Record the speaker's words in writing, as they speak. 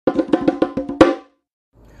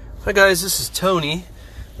Hi guys, this is Tony.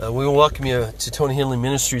 We will welcome you to Tony Henley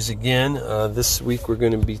Ministries again. This week we're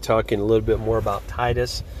going to be talking a little bit more about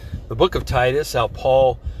Titus, the book of Titus, how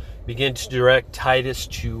Paul began to direct Titus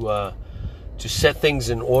to set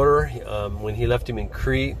things in order when he left him in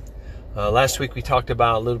Crete. Last week we talked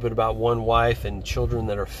about a little bit about one wife and children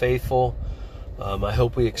that are faithful. I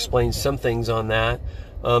hope we explained some things on that.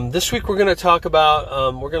 This week we're going to talk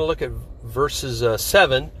about, we're going to look at verses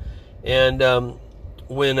 7 and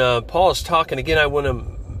when Paul is talking, again, I want to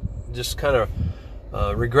just kind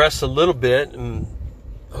of regress a little bit, and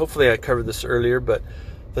hopefully I covered this earlier, but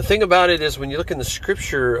the thing about it is when you look in the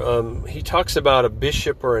scripture, he talks about a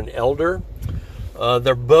bishop or an elder.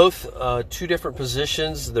 They're both two different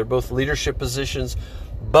positions. They're both leadership positions,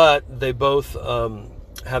 but they both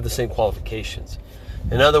have the same qualifications.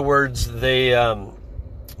 In other words, they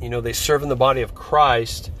serve in the body of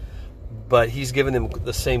Christ, but he's given them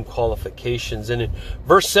the same qualifications. And in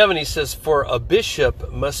verse 7, he says, "For a bishop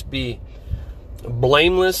must be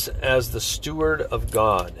blameless as the steward of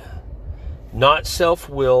God, not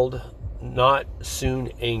self-willed, not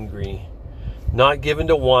soon angry, not given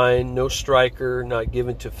to wine, no striker, not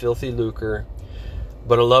given to filthy lucre,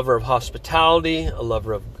 but a lover of hospitality, a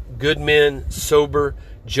lover of good men, sober,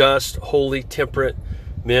 just, holy, temperate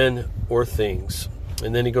men or things."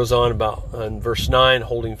 And then he goes on about in verse 9,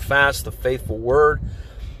 "Holding fast the faithful word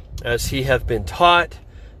as he hath been taught,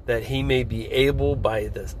 that he may be able by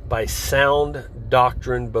sound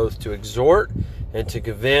doctrine both to exhort and to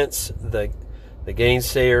convince the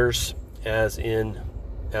gainsayers as in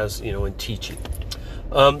teaching."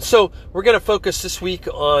 So we're going to focus this week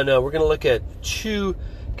on, we're going to look at two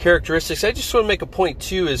characteristics. I just want to make a point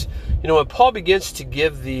too is, when Paul begins to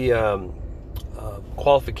give the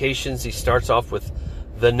qualifications, he starts off with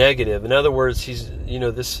the negative. In other words, these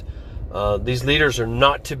leaders are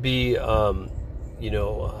not to be,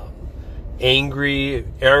 angry,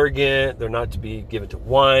 arrogant. They're not to be given to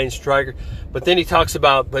wine, striker. But then he talks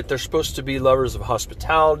about, but they're supposed to be lovers of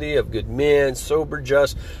hospitality, of good men, sober,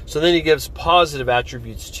 just. So then he gives positive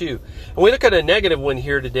attributes too. And we look at a negative one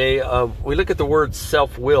here today. We look at the word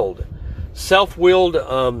self-willed. Self-willed,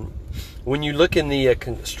 when you look in the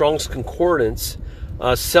Strong's Concordance,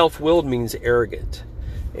 self-willed means arrogant.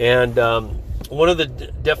 And one of the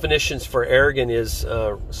definitions for arrogant is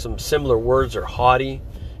some similar words are haughty,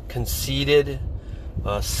 conceited,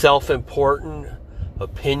 self-important,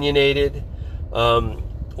 opinionated.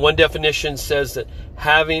 One definition says that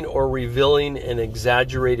having or revealing an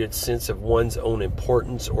exaggerated sense of one's own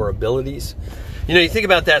importance or abilities. You think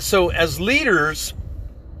about that. So as leaders,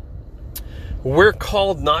 we're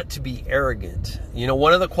called not to be arrogant.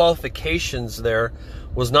 One of the qualifications there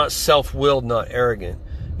was not self-willed, not arrogant.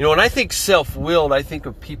 When I think self-willed, I think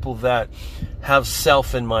of people that have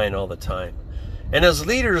self in mind all the time. And as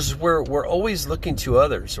leaders, we're always looking to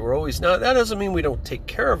others. Now that doesn't mean we don't take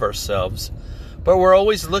care of ourselves, but we're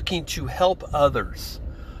always looking to help others.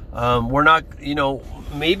 We're not,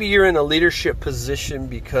 maybe you're in a leadership position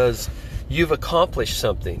because you've accomplished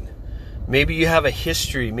something. Maybe you have a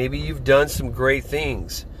history. Maybe you've done some great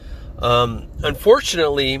things.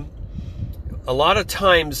 Unfortunately, a lot of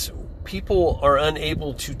times people are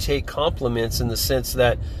unable to take compliments in the sense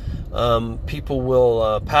that people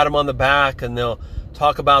will pat them on the back and they'll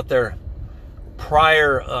talk about their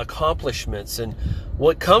prior accomplishments. And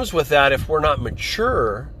what comes with that, if we're not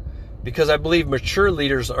mature, because I believe mature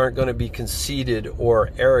leaders aren't going to be conceited or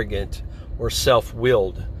arrogant or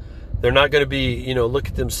self-willed. They're not going to be, look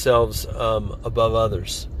at themselves above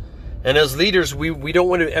others. And as leaders, we don't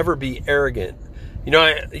want to ever be arrogant.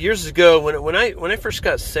 Years ago when I first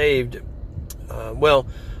got saved,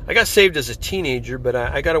 I got saved as a teenager, but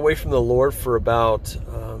I got away from the Lord for about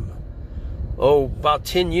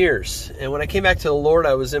 10 years. And when I came back to the Lord,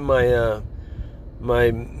 I was in my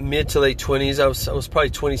mid to late 20s. I was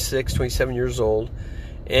probably 26, 27 years old,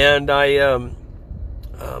 and I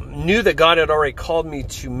knew that God had already called me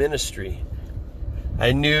to ministry.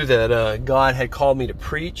 I knew that God had called me to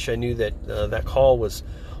preach. I knew that that call was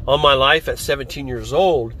on my life at 17 years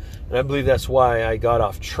old, and I believe that's why I got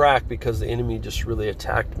off track, because the enemy just really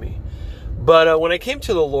attacked me. But when I came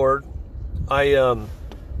to the Lord,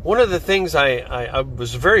 one of the things I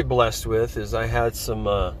was very blessed with is I had some,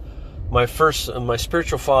 my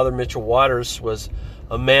spiritual father, Mitchell Waters, was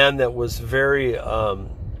a man that was very,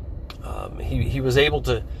 he was able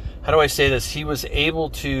to, how do I say this? He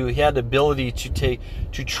had the ability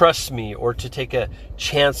to trust me or to take a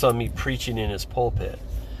chance on me preaching in his pulpit.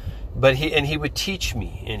 But he would teach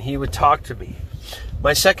me and he would talk to me.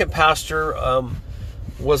 My second pastor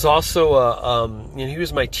was also he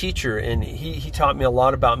was my teacher, and he taught me a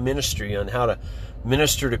lot about ministry, on how to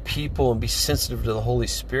minister to people and be sensitive to the Holy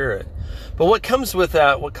Spirit. But what comes with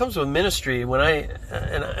that, what comes with ministry, I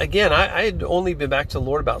had only been back to the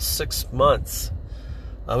Lord about 6 months.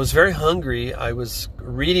 I was very hungry. I was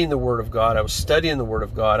reading the Word of God. I was studying the Word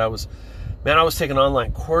of God. I was taking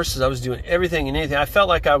online courses. I was doing everything and anything. I felt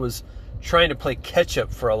like I was trying to play catch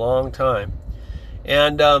up for a long time.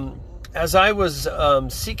 And as I was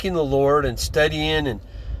seeking the Lord and studying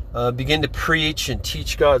and begin to preach and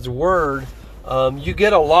teach God's Word, you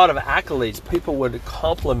get a lot of accolades. People would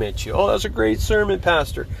compliment you. Oh, that was a great sermon,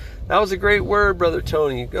 Pastor. That was a great word, Brother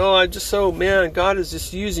Tony. Oh, God is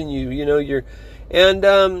just using you.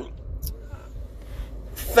 And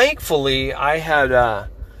thankfully, I had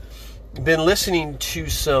been listening to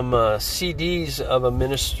some CDs of a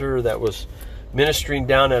minister that was ministering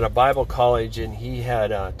down at a Bible college, and he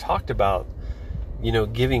had talked about,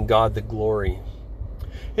 giving God the glory.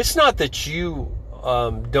 It's not that you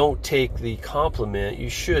don't take the compliment. You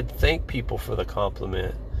should thank people for the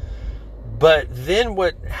compliment. But then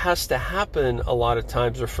what has to happen a lot of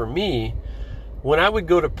times, or for me, when I would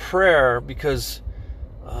go to prayer, because,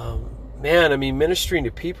 ministering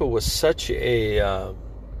to people was such a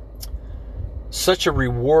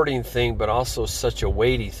rewarding thing, but also such a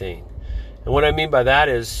weighty thing. And what I mean by that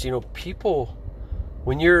is, people,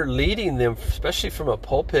 when you're leading them, especially from a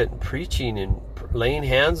pulpit and preaching and laying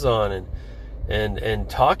hands on and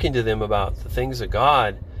talking to them about the things of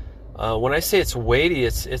God, when I say it's weighty,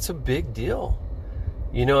 it's a big deal.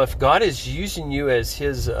 If God is using you as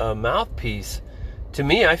His mouthpiece, to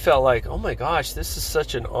me, I felt like, oh my gosh, this is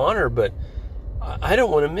such an honor, but I don't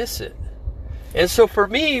want to miss it. And so for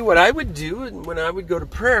me, what I would do when I would go to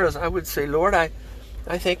prayer is I would say, Lord, I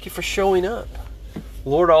thank you for showing up.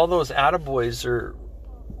 Lord, all those attaboys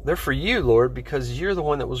they're for you, Lord, because you're the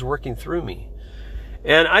one that was working through me.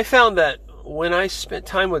 And I found that when I spent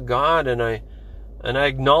time with God and I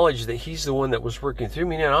acknowledged that He's the one that was working through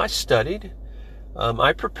me, I studied,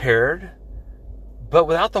 I prepared, but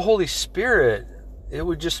without the Holy Spirit, it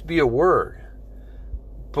would just be a word.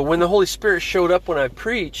 But when the Holy Spirit showed up when I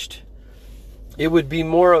preached, it would be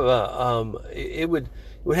more of it would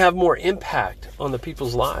have more impact on the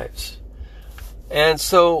people's lives. And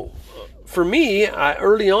so for me,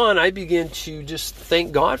 early on, I began to just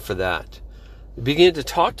thank God for that. I began to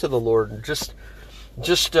talk to the Lord and just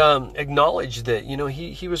acknowledge that,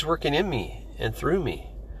 He was working in me and through me.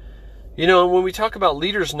 And when we talk about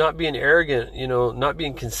leaders not being arrogant, not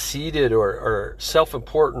being conceited or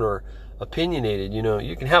self-important or opinionated,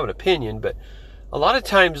 you can have an opinion, but a lot of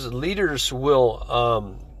times leaders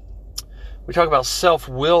will, we talk about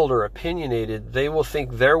self-willed or opinionated, they will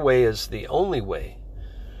think their way is the only way.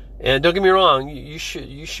 And don't get me wrong, you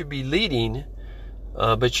should be leading,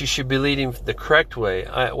 but you should be leading the correct way.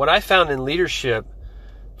 What I found in leadership,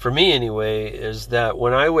 for me anyway, is that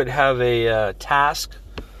when I would have a task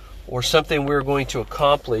or something we were going to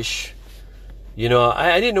accomplish,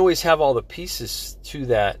 I didn't always have all the pieces to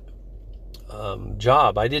that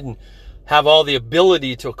job. I didn't have all the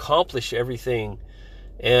ability to accomplish everything,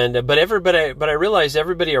 but I realized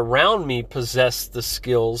everybody around me possessed the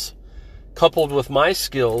skills. Coupled with my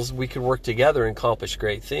skills, we could work together and accomplish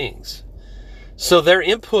great things. So their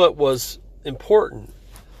input was important.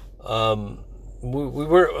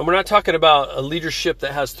 We're not talking about a leadership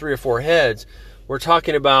that has 3 or 4 heads. We're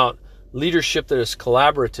talking about leadership that is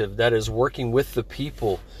collaborative, that is working with the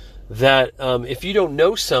people, that if you don't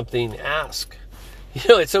know something, ask.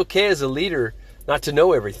 It's okay as a leader not to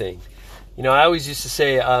know everything. I always used to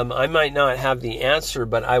say, I might not have the answer,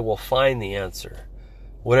 but I will find the answer,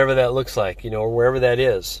 whatever that looks like, or wherever that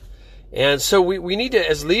is. And so we need to,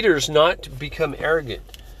 as leaders, not to become arrogant,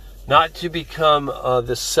 not to become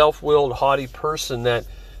this self-willed, haughty person that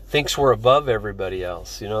thinks we're above everybody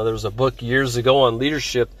else. There was a book years ago on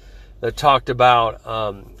leadership that talked about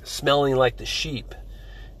smelling like the sheep.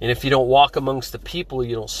 And if you don't walk amongst the people,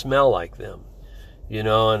 you don't smell like them.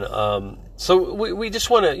 So we just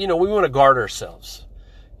want to, we want to guard ourselves.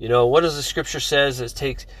 What does the scripture says? It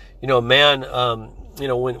takes, a man,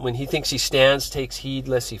 when he thinks he stands, takes heed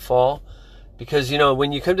lest he fall. Because,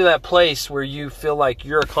 when you come to that place where you feel like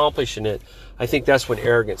you're accomplishing it, I think that's when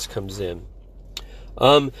arrogance comes in.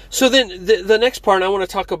 So then the next part, I want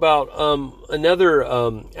to talk about another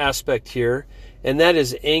aspect here, and that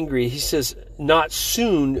is angry. He says, not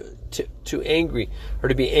soon to angry, or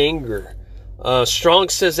to be anger. Strong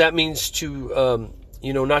says that means to,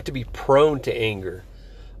 not to be prone to anger.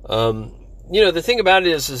 The thing about it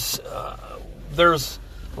is there's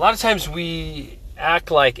a lot of times we act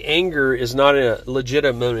like anger is not a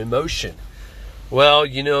legitimate emotion. Well,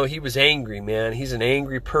 he was angry, man. He's an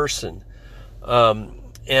angry person.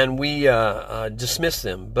 and we dismiss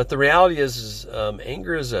them. But the reality is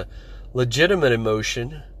anger is a legitimate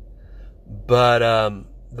emotion, but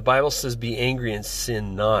the Bible says be angry and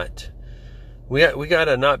sin not. We got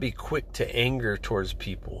to not be quick to anger towards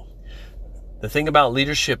people. The thing about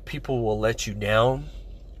leadership, people will let you down.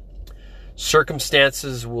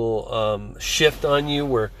 Circumstances will shift on you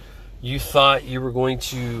where you thought you were going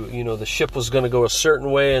to, the ship was going to go a certain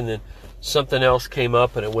way, and then something else came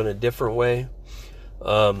up and it went a different way.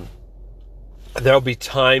 There'll be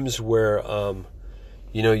times where,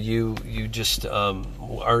 you just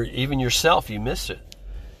are, even yourself, you miss it.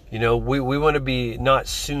 We want to be not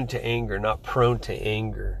soon to anger, not prone to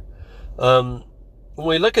anger. When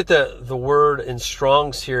we look at the word in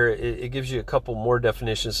Strong's here, it gives you a couple more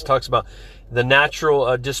definitions. It talks about the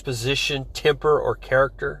natural disposition, temper, or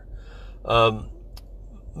character,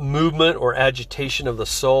 movement or agitation of the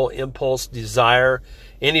soul, impulse, desire,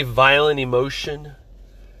 any violent emotion,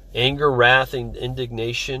 anger, wrath, and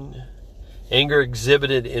indignation, anger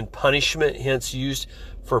exhibited in punishment, hence used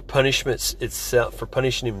for punishment itself, for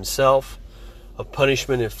punishing himself, of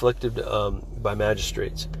punishment inflicted by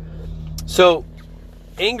magistrates. So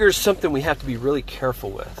anger is something we have to be really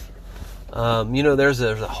careful with. There's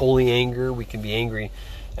a holy anger. We can be angry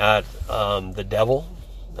at the devil.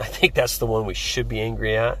 I think that's the one we should be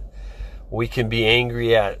angry at. We can be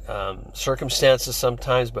angry at circumstances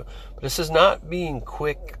sometimes, but this is not being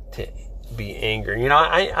quick to be angry.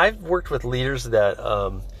 I've worked with leaders that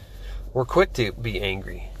were quick to be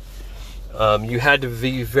angry. You had to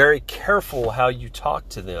be very careful how you talk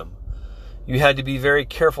to them. You had to be very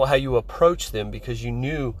careful how you approach them, because you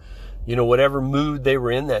knew, whatever mood they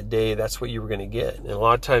were in that day, that's what you were going to get. And a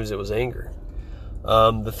lot of times it was anger.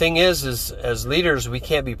 The thing is as leaders, we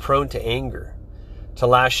can't be prone to anger, to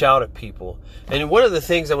lash out at people. And one of the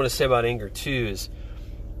things I want to say about anger too is,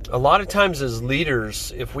 a lot of times as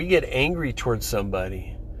leaders, if we get angry towards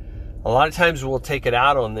somebody, a lot of times we'll take it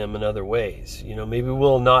out on them in other ways. Maybe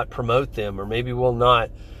we'll not promote them, or maybe we'll not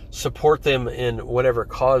support them in whatever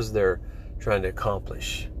cause they're trying to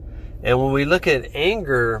accomplish. And when we look at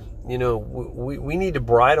anger, we need to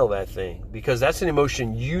bridle that thing, because that's an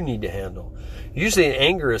emotion you need to handle. Usually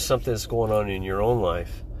anger is something that's going on in your own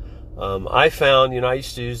life. I found, I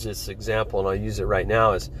used to use this example, and I use it right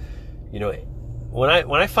now, is, when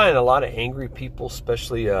I find a lot of angry people,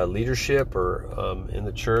 especially leadership or in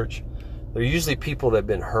the church, they're usually people that have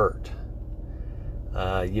been hurt.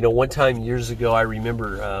 One time years ago, I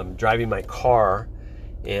remember driving my car,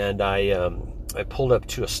 and I pulled up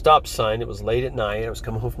to a stop sign. It was late at night. I was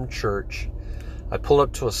coming home from church. I pulled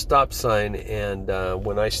up to a stop sign, and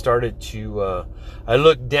when I started to, I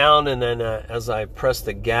looked down, and then as I pressed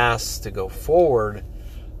the gas to go forward,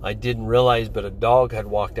 I didn't realize, but a dog had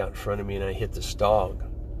walked out in front of me, and I hit this dog.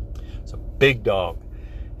 It's a big dog.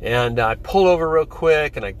 And I pulled over real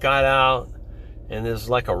quick, and I got out, and it was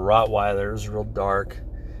like a Rottweiler. It was real dark.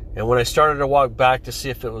 And when I started to walk back to see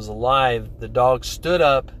if it was alive, the dog stood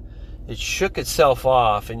up. It shook itself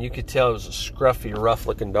off, and you could tell it was a scruffy,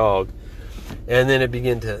 rough-looking dog. And then it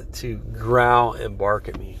began to growl and bark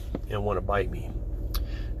at me and want to bite me.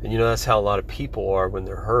 And that's how a lot of people are when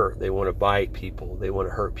they're hurt. They want to bite people. They want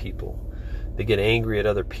to hurt people. They get angry at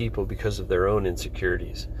other people because of their own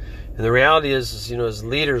insecurities. And the reality is as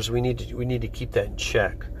leaders, we need to keep that in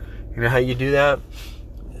check. You know how you do that?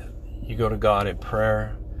 You go to God in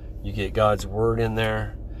prayer. You get God's word in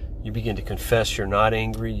there. You begin to confess you're not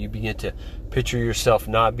angry. You begin to picture yourself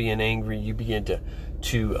not being angry. You begin to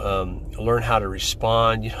learn how to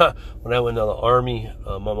respond. When I went to the Army,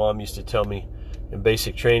 my mom used to tell me in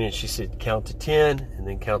basic training, she said, count to 10 and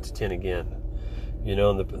then count to 10 again.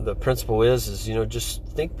 And the principle is just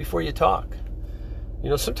think before you talk.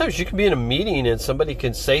 Sometimes you can be in a meeting and somebody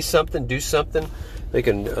can say something, do something. They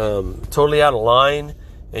can totally out of line,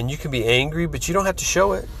 and you can be angry, but you don't have to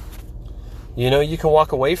show it. You can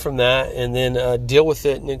walk away from that and then deal with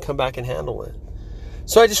it and then come back and handle it.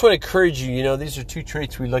 So I just want to encourage you, these are two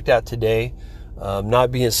traits we looked at today.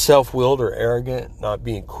 Not being self-willed or arrogant, not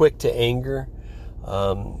being quick to anger.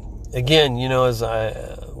 Again, as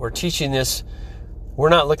we're teaching this, we're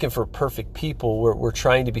not looking for perfect people. We're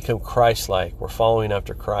trying to become Christ-like. We're following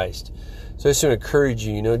after Christ. So I just want to encourage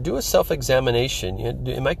you, do a self-examination.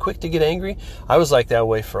 Am I quick to get angry? I was like that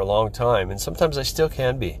way for a long time, and sometimes I still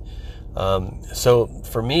can be. So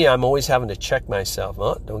for me, I'm always having to check myself.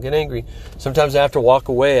 Don't get angry. Sometimes I have to walk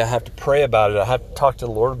away. I have to pray about it. I have to talk to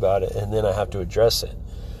the Lord about it, and then I have to address it.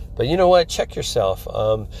 But you know what? Check yourself.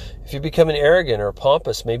 If you're becoming arrogant or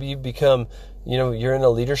pompous, maybe you've become, you're in a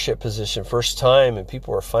leadership position first time, and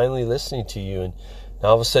people are finally listening to you, and Now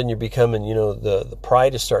all of a sudden you're becoming, the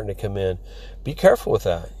pride is starting to come in. Be careful with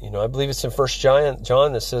that. I believe it's in 1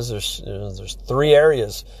 John that says there's 3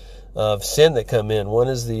 areas of sin that come in. One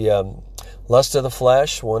is the lust of the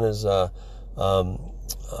flesh. One is lust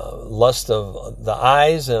of the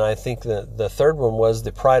eyes. And I think that the third one was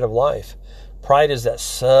the pride of life. Pride is that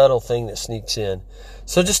subtle thing that sneaks in.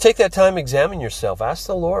 So just take that time, examine yourself. Ask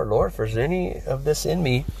the Lord, if there's any of this in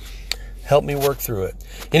me, help me work through it.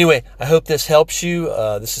 Anyway, I hope this helps you.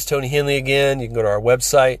 This is Tony Henley again. You can go to our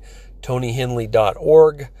website,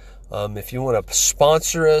 tonyhenley.org. If you want to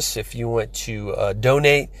sponsor us, if you want to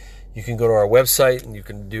donate, you can go to our website and you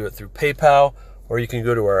can do it through PayPal, or you can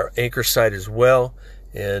go to our Anchor site as well,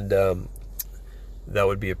 and that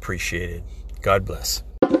would be appreciated. God bless.